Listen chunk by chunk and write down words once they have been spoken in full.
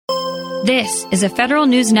This is a Federal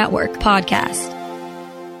News Network podcast.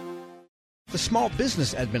 The Small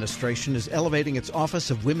Business Administration is elevating its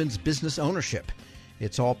Office of Women's Business Ownership.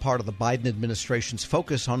 It's all part of the Biden administration's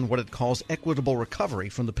focus on what it calls equitable recovery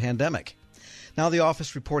from the pandemic. Now the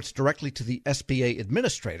office reports directly to the SBA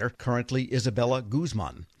administrator, currently Isabella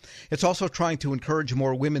Guzman. It's also trying to encourage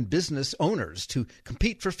more women business owners to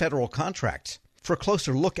compete for federal contracts. For a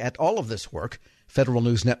closer look at all of this work, Federal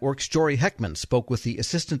News Network's Jory Heckman spoke with the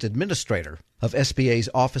Assistant Administrator of SBA's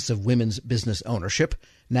Office of Women's Business Ownership,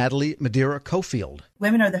 Natalie Madeira-Cofield.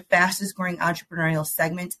 Women are the fastest growing entrepreneurial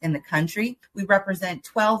segment in the country. We represent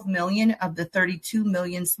 12 million of the 32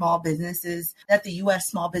 million small businesses that the U.S.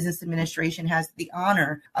 Small Business Administration has the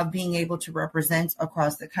honor of being able to represent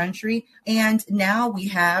across the country. And now we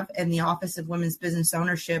have in the Office of Women's Business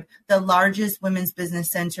Ownership the largest women's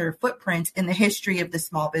business center footprint in the history of the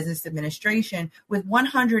Small Business Administration, with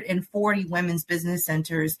 140 women's business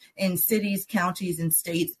centers in cities, counties, and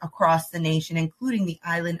states across the nation, including the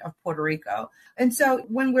island of Puerto Rico. And so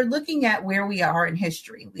when we're looking at where we are in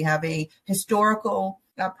history, we have a historical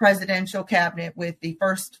presidential cabinet with the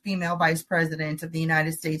first female vice president of the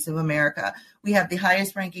United States of America. We have the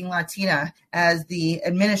highest ranking Latina as the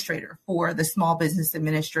administrator for the Small Business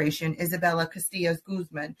Administration, Isabella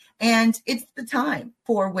Castillo-Guzman. And it's the time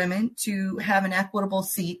for women to have an equitable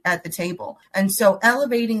seat at the table. And so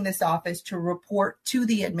elevating this office to report to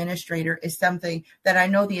the administrator is something that I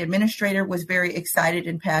know the administrator was very excited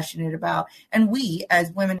and passionate about. And we,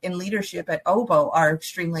 as women in leadership at OBO, are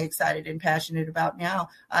extremely excited and passionate about now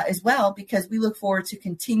as well, because we look forward to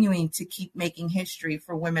continuing to keep making history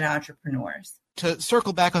for women entrepreneurs. To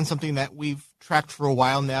circle back on something that we've tracked for a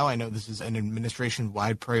while now, I know this is an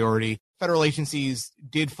administration-wide priority. Federal agencies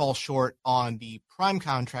did fall short on the prime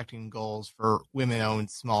contracting goals for women-owned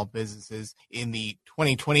small businesses in the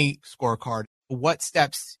 2020 scorecard. What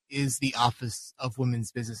steps is the Office of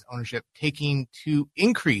Women's Business Ownership taking to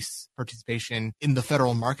increase participation in the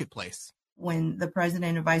federal marketplace? When the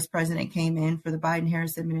president and vice president came in for the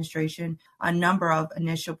Biden-Harris administration, a number of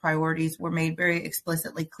initial priorities were made very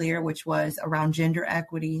explicitly clear, which was around gender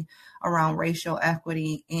equity, around racial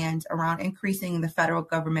equity, and around increasing the federal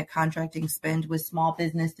government contracting spend with small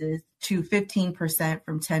businesses to 15%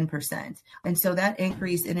 from 10%. And so that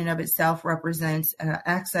increase in and of itself represents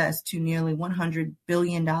access to nearly $100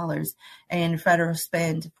 billion in federal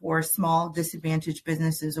spend for small disadvantaged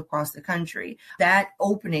businesses across the country. That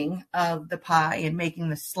opening of the pie and making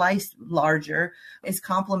the slice larger is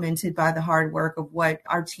complemented by the hard work of what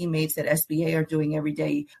our teammates at SBA are doing every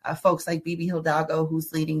day. Folks like Bibi Hidalgo,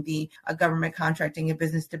 who's leading the Government Contracting and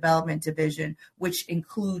Business Development Division, which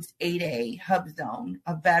includes 8A, Hub Zone,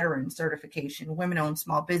 a veteran certification, women-owned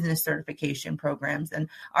small business certification programs, and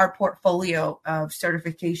our portfolio of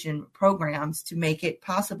certification programs to make it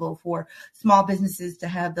possible for small businesses to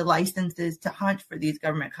have the licenses to hunt for these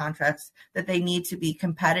government contracts that they need to be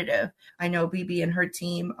competitive. I know Bibi and her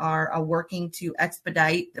team are working to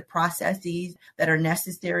expedite the processes that are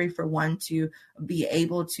necessary for one to be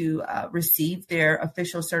able to receive their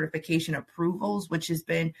official certification approvals, which has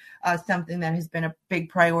been something that has been a big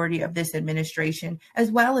priority of this administration,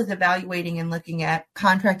 as well as evaluating and looking at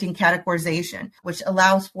contracting categorization, which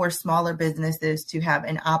allows for smaller businesses to have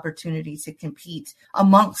an opportunity to compete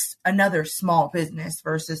amongst another small business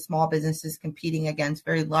versus small businesses competing against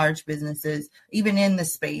very large businesses, even in the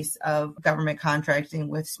space of government contracting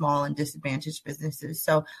with small and disadvantaged businesses.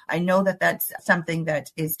 So I know that that's something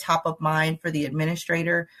that is top of mind for the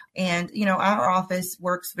administrator. And, you know, our office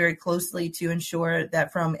works very closely to ensure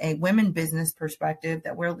that from a women business perspective,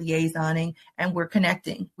 that we're liaisoning and we're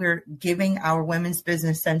connecting. We're giving our women's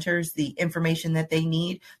business centers the information that they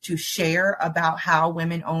need to share about how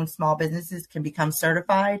women-owned small businesses can become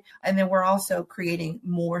certified. And then we're also creating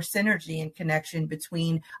more synergy and connection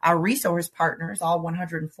between our resource partners, all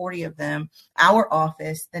 140 of them, our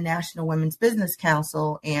office, the National Women's Business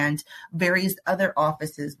Council, and various other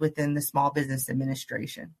offices within the Small Business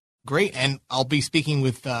Administration. Great. And I'll be speaking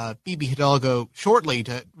with Bibi Hidalgo shortly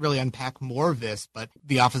to really unpack more of this. But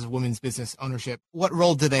the Office of Women's Business Ownership, what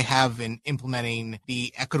role do they have in implementing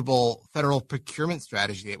the equitable federal procurement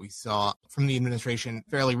strategy that we saw from the administration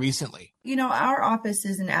fairly recently? You know, our office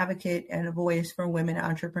is an advocate and a voice for women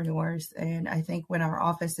entrepreneurs. And I think when our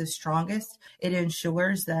office is strongest, it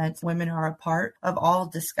ensures that women are a part of all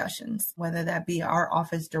discussions, whether that be our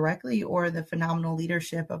office directly or the phenomenal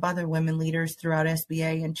leadership of other women leaders throughout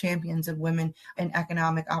SBA and champions of women and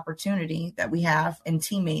economic opportunity that we have and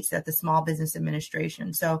teammates at the Small Business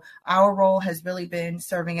Administration. So our role has really been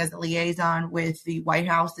serving as a liaison with the White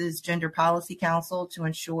House's Gender Policy Council to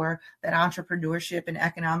ensure that entrepreneurship and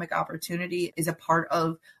economic opportunity is a part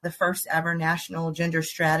of the first ever national gender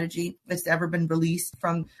strategy that's ever been released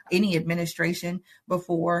from any administration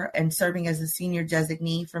before, and serving as a senior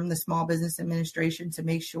designee from the Small Business Administration to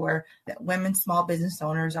make sure that women small business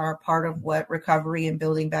owners are a part of what recovery and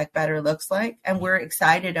building back better looks like. And we're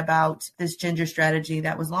excited about this gender strategy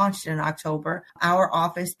that was launched in October. Our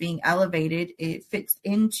office being elevated, it fits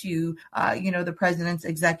into, the president's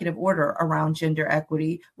executive order around gender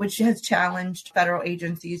equity, which has challenged federal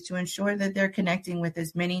agencies to ensure that they're connecting with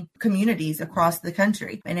as many communities across the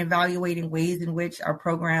country and evaluating ways in which our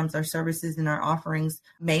programs, our services, and our offerings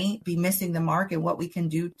may be missing the mark and what we can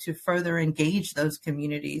do to further engage those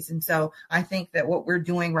communities. And so I think that what we're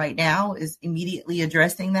doing right now is immediately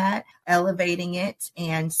addressing that, elevating it,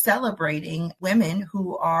 and celebrating women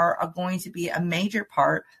who are going to be a major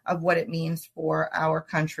part of what it means for our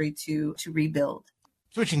country to rebuild.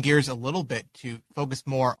 Switching gears a little bit to focus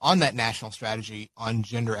more on that national strategy on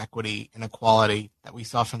gender equity and equality that we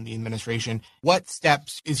saw from the administration, what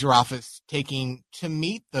steps is your office taking to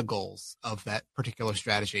meet the goals of that particular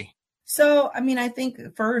strategy? So, I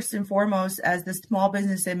think first and foremost, as the Small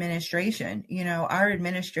Business Administration, our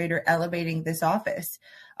administrator elevating this office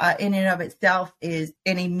in and of itself is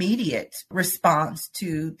an immediate response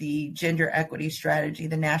to the gender equity strategy,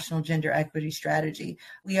 the National Gender Equity Strategy.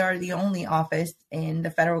 We are the only office in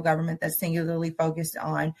the federal government that's singularly focused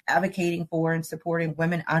on advocating for and supporting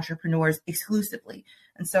women entrepreneurs exclusively.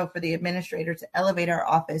 And so for the administrator to elevate our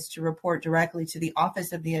office to report directly to the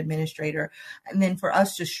office of the administrator, and then for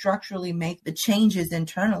us to structurally make the changes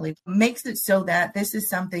internally, makes it so that this is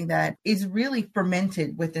something that is really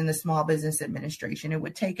fermented within the Small Business Administration. It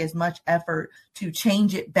would take as much effort to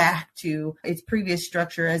change it back to its previous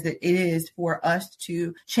structure as it is for us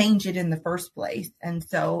to change it in the first place. And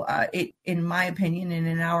so it, in my opinion and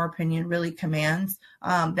in our opinion, really commands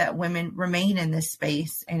that women remain in this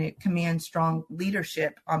space, and it commands strong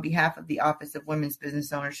leadership on behalf of the Office of Women's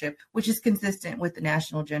Business Ownership, which is consistent with the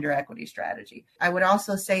National Gender Equity Strategy. I would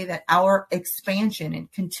also say that our expansion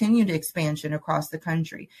and continued expansion across the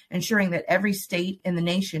country, ensuring that every state in the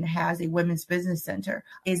nation has a women's business center,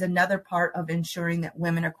 is another part of ensuring that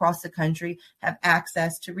women across the country have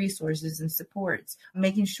access to resources and supports,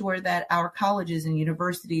 making sure that our colleges and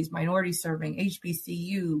universities, minority serving,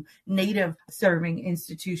 HBCU, Native serving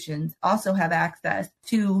institutions also have access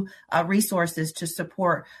to resources to support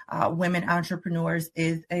women entrepreneurs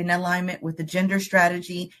is in alignment with the gender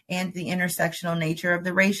strategy and the intersectional nature of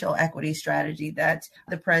the racial equity strategy that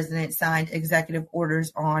the president signed executive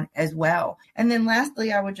orders on as well. And then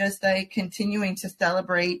lastly, I would just say continuing to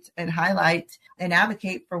celebrate and highlight and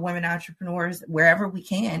advocate for women entrepreneurs wherever we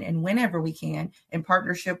can and whenever we can, in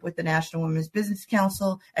partnership with the National Women's Business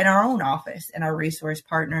Council and our own office and our resource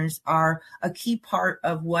partners, are a key part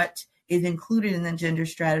of what is included in the gender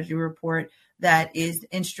strategy report that is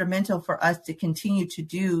instrumental for us to continue to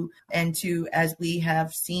do and to, as we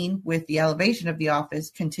have seen with the elevation of the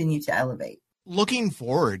office, continue to elevate. Looking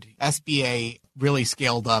forward, SBA really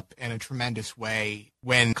scaled up in a tremendous way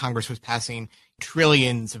when Congress was passing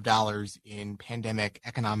trillions of dollars in pandemic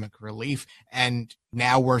economic relief. And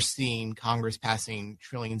now we're seeing Congress passing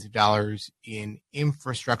trillions of dollars in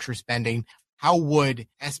infrastructure spending. How would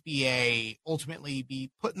SBA ultimately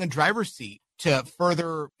be put in the driver's seat to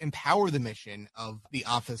further empower the mission of the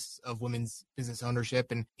Office of Women's Business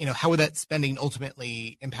Ownership? And, how would that spending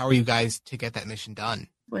ultimately empower you guys to get that mission done?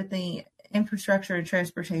 With the infrastructure and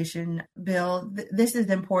transportation bill, this is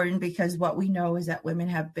important because what we know is that women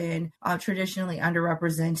have been traditionally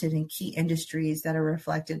underrepresented in key industries that are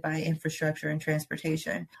reflected by infrastructure and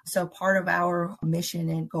transportation. So part of our mission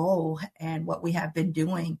and goal and what we have been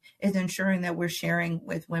doing is ensuring that we're sharing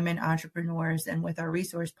with women entrepreneurs and with our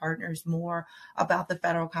resource partners more about the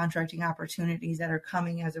federal contracting opportunities that are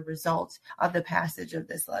coming as a result of the passage of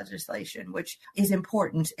this legislation, which is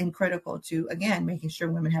important and critical to, again, making sure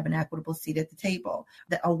women have an equitable seat at the table.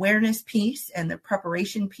 The awareness piece and the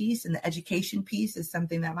preparation piece and the education piece is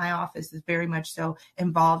something that my office is very much so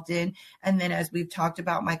involved in. And then, as we've talked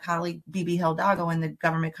about, my colleague Bibi Hidalgo in the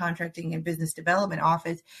Government Contracting and Business Development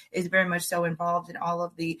Office is very much so involved in all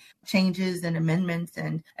of the changes and amendments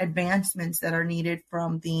and advancements that are needed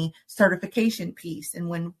from the certification piece. And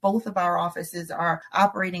when both of our offices are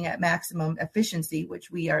operating at maximum efficiency,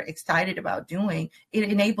 which we are excited about doing, it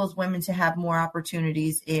enables women to have more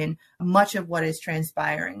opportunities in much of what is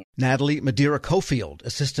transpiring. Natalie Madeira Cofield,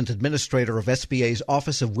 Assistant Administrator of SBA's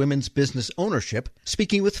Office of Women's Business Ownership,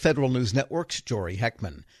 speaking with Federal News Network's Jory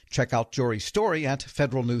Heckman. Check out Jory's story at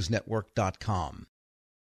federalnewsnetwork.com.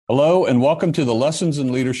 Hello, and welcome to the Lessons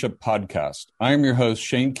in Leadership podcast. I am your host,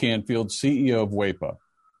 Shane Canfield, CEO of WEPA.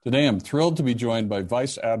 Today, I'm thrilled to be joined by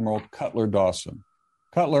Vice Admiral Cutler Dawson.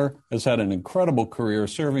 Cutler has had an incredible career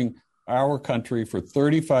serving our country for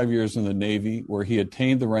 35 years in the Navy, where he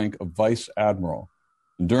attained the rank of Vice Admiral.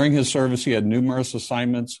 And during his service, he had numerous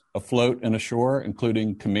assignments afloat and ashore,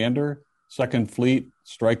 including Commander, 2nd Fleet,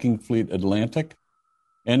 Striking Fleet Atlantic,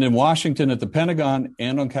 and in Washington at the Pentagon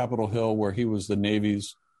and on Capitol Hill, where he was the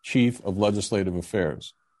Navy's Chief of Legislative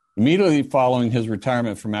Affairs. Immediately following his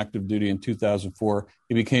retirement from active duty in 2004,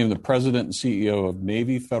 he became the president and CEO of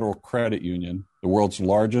Navy Federal Credit Union, the world's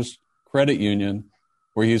largest credit union,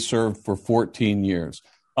 where he served for 14 years.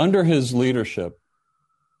 Under his leadership,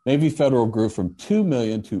 Navy Federal grew from 2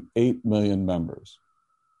 million to 8 million members.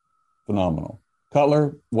 Phenomenal.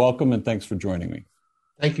 Cutler, welcome and thanks for joining me.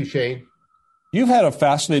 Thank you, Shane. You've had a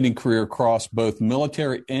fascinating career across both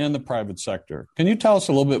military and the private sector. Can you tell us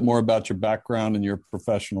a little bit more about your background and your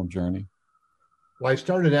professional journey? Well, I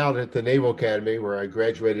started out at the Naval Academy, where I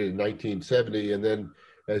graduated in 1970, and then,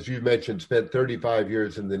 as you mentioned, spent 35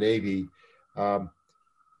 years in the Navy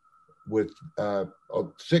with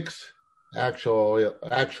 6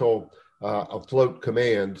 actual afloat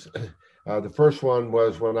commands. The first one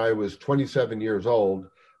was when I was 27 years old.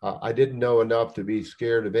 I didn't know enough to be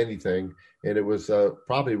scared of anything, and it was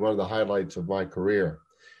probably one of the highlights of my career.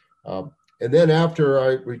 And then after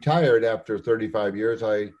I retired, after 35 years,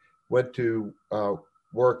 I went to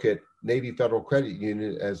work at Navy Federal Credit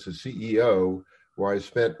Union as the CEO, where I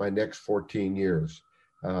spent my next 14 years.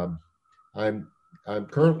 I'm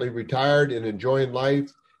currently retired and enjoying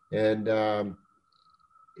life, and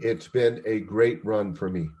it's been a great run for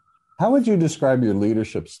me. How would you describe your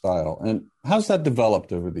leadership style, and how's that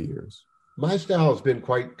developed over the years? My style has been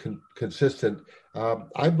quite consistent.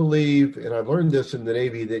 I believe, and I've learned this in the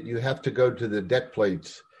Navy, that you have to go to the deck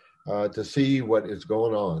plates to see what is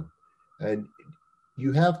going on. And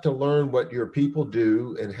you have to learn what your people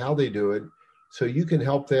do and how they do it, so you can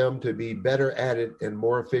help them to be better at it and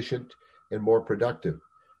more efficient and more productive.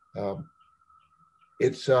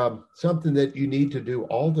 It's something that you need to do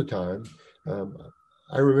all the time.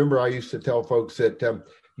 I remember I used to tell folks that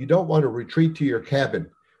you don't want to retreat to your cabin.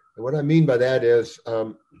 And what I mean by that is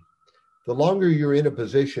the longer you're in a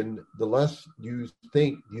position, the less you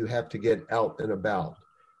think you have to get out and about.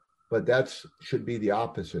 But that should be the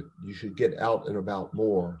opposite. You should get out and about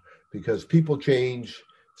more, because people change,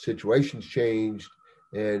 situations change,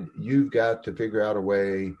 and you've got to figure out a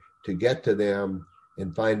way to get to them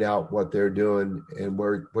and find out what they're doing and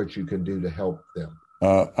what you can do to help them.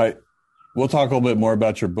 We'll talk a little bit more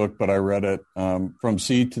about your book, but I read it, From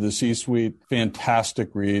Sea to the C-Suite.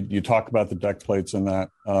 Fantastic read. You talk about the deck plates in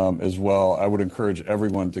that as well. I would encourage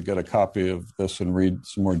everyone to get a copy of this and read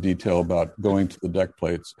some more detail about going to the deck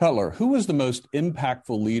plates. Cutler, who was the most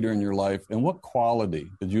impactful leader in your life, and what quality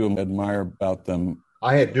did you admire about them?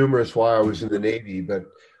 I had numerous while I was in the Navy, but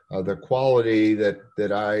the quality that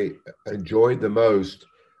I enjoyed the most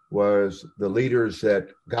was the leaders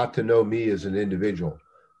that got to know me as an individual,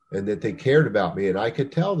 and that they cared about me. And I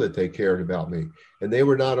could tell that they cared about me. And they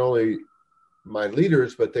were not only my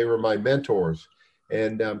leaders, but they were my mentors.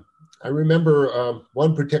 And I remember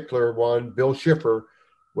one particular one, Bill Schiffer,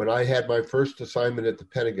 when I had my first assignment at the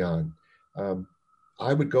Pentagon.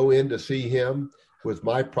 I would go in to see him with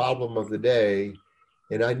my problem of the day.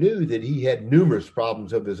 And I knew that he had numerous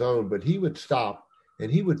problems of his own, but he would stop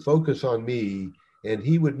and he would focus on me, and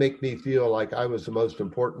he would make me feel like I was the most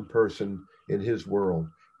important person in his world.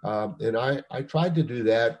 And I tried to do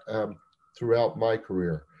that throughout my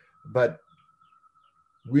career. But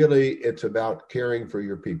really, it's about caring for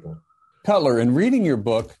your people. Cutler, in reading your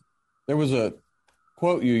book, there was a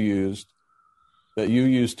quote you used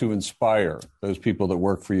to inspire those people that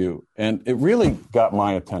work for you. And it really got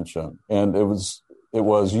my attention. And it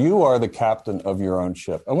was, you are the captain of your own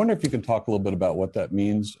ship. I wonder if you can talk a little bit about what that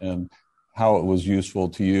means and how it was useful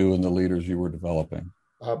to you and the leaders you were developing.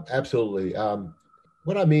 Absolutely.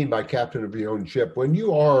 What I mean by captain of your own ship, when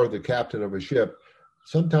you are the captain of a ship,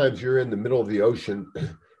 sometimes you're in the middle of the ocean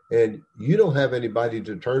and you don't have anybody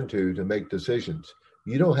to turn to make decisions.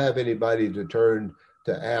 You don't have anybody to turn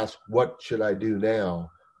to ask, what should I do now?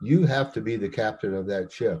 You have to be the captain of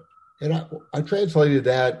that ship. And I translated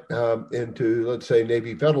that into, let's say,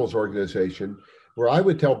 Navy Federal's organization, where I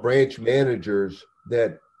would tell branch managers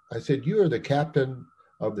that I said, you are the captain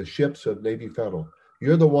of the ships of Navy Federal.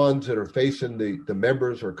 You're the ones that are facing the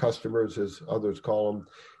members or customers, as others call them,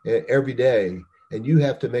 every day. And you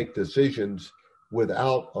have to make decisions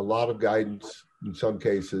without a lot of guidance in some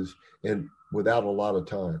cases and without a lot of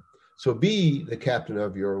time. So be the captain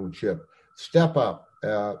of your own ship. Step up,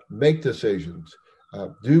 make decisions,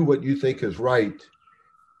 do what you think is right,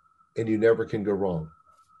 and you never can go wrong.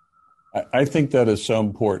 I think that is so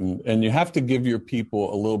important. And you have to give your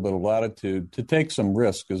people a little bit of latitude to take some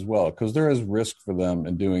risk as well, because there is risk for them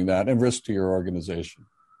in doing that and risk to your organization.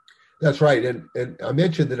 That's right. And I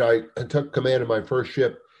mentioned that I took command of my first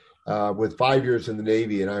ship with 5 years in the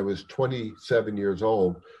Navy, and I was 27 years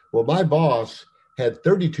old. Well, my boss had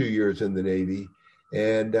 32 years in the Navy,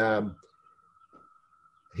 and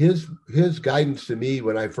his guidance to me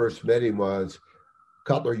when I first met him was,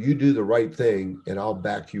 Cutler, you do the right thing, and I'll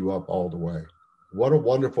back you up all the way. What a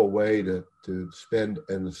wonderful way to spend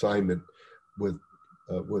an assignment with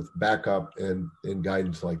backup and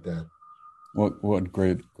guidance like that. What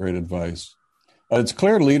great advice. It's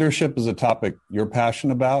clear leadership is a topic you're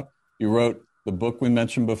passionate about. You wrote the book we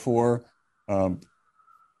mentioned before, From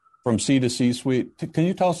C to C-Suite. Can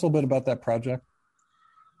you tell us a little bit about that project?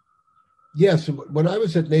 Yes. When I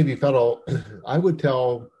was at Navy Federal, I would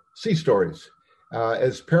tell sea stories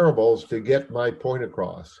as parables to get my point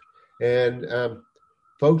across. And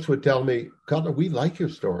folks would tell me, Cutler, we like your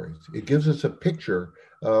stories. It gives us a picture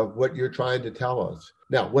of what you're trying to tell us.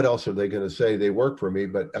 Now, what else are they going to say? They work for me,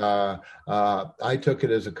 but I took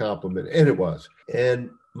it as a compliment, and it was.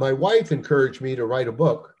 And my wife encouraged me to write a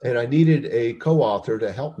book, and I needed a co-author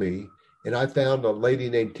to help me. And I found a lady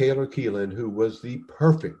named Taylor Keelan, who was the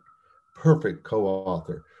perfect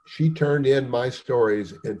co-author. She turned in my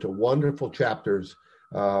stories into wonderful chapters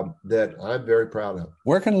that I'm very proud of.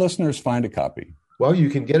 Where can listeners find a copy? Well, you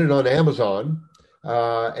can get it on Amazon,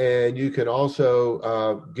 and you can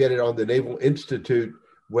also get it on the Naval Institute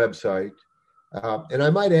website. And I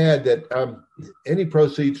might add that any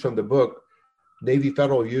proceeds from the book, Navy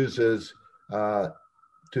Federal uses to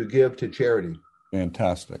give to charity.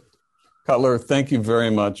 Fantastic. Cutler, thank you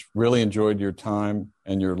very much. Really enjoyed your time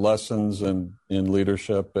and your lessons in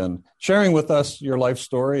leadership and sharing with us your life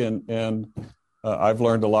story. And I've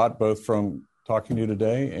learned a lot, both from talking to you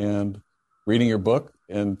today and reading your book.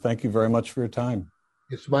 And thank you very much for your time.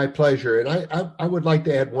 It's my pleasure. And I would like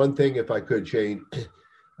to add one thing, if I could, Shane.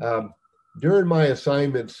 During my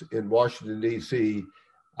assignments in Washington, D.C.,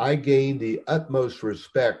 I gained the utmost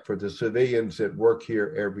respect for the civilians that work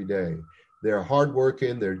here every day. They're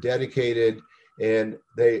hardworking, they're dedicated, and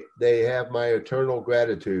they have my eternal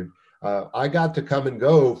gratitude. I got to come and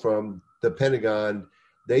go from the Pentagon.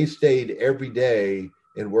 They stayed every day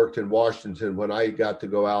and worked in Washington when I got to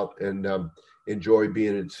go out and enjoy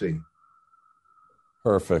being at sea.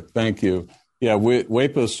 Perfect. Thank you. Yeah,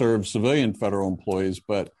 WEPA serves civilian federal employees,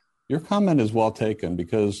 but your comment is well taken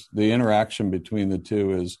because the interaction between the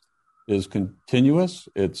two is continuous,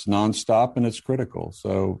 it's nonstop, and it's critical.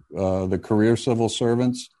 So the career civil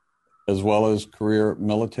servants, as well as career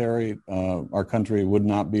military, our country would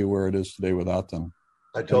not be where it is today without them.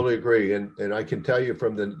 I totally agree. And I can tell you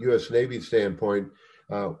from the U.S. Navy standpoint,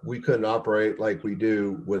 we couldn't operate like we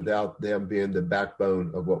do without them being the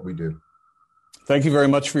backbone of what we do. Thank you very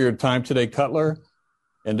much for your time today, Cutler.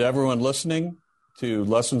 And to everyone listening to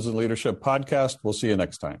Lessons in Leadership podcast, we'll see you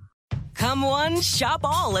next time. Come one, shop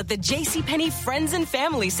all at the JCPenney Friends and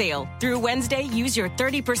Family Sale. Through Wednesday, use your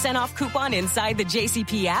 30% off coupon inside the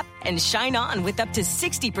JCP app and shine on with up to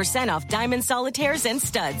 60% off diamond solitaires and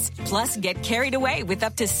studs. Plus, get carried away with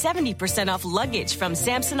up to 70% off luggage from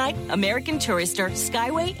Samsonite, American Tourister,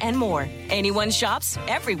 Skyway, and more. Anyone shops,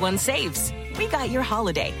 everyone saves. We got your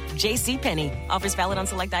holiday. JCPenney. Offers valid on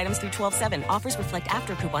select items through 12/7. Offers reflect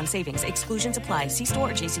after coupon savings. Exclusions apply. See store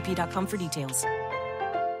or jcp.com for details.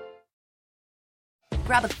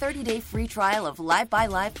 Grab a 30-day free trial of Live by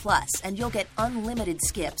Live Plus, and you'll get unlimited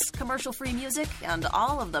skips, commercial-free music, and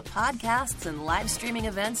all of the podcasts and live streaming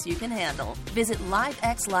events you can handle. Visit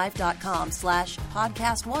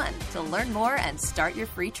livexlive.com/podcast1 to learn more and start your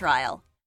free trial.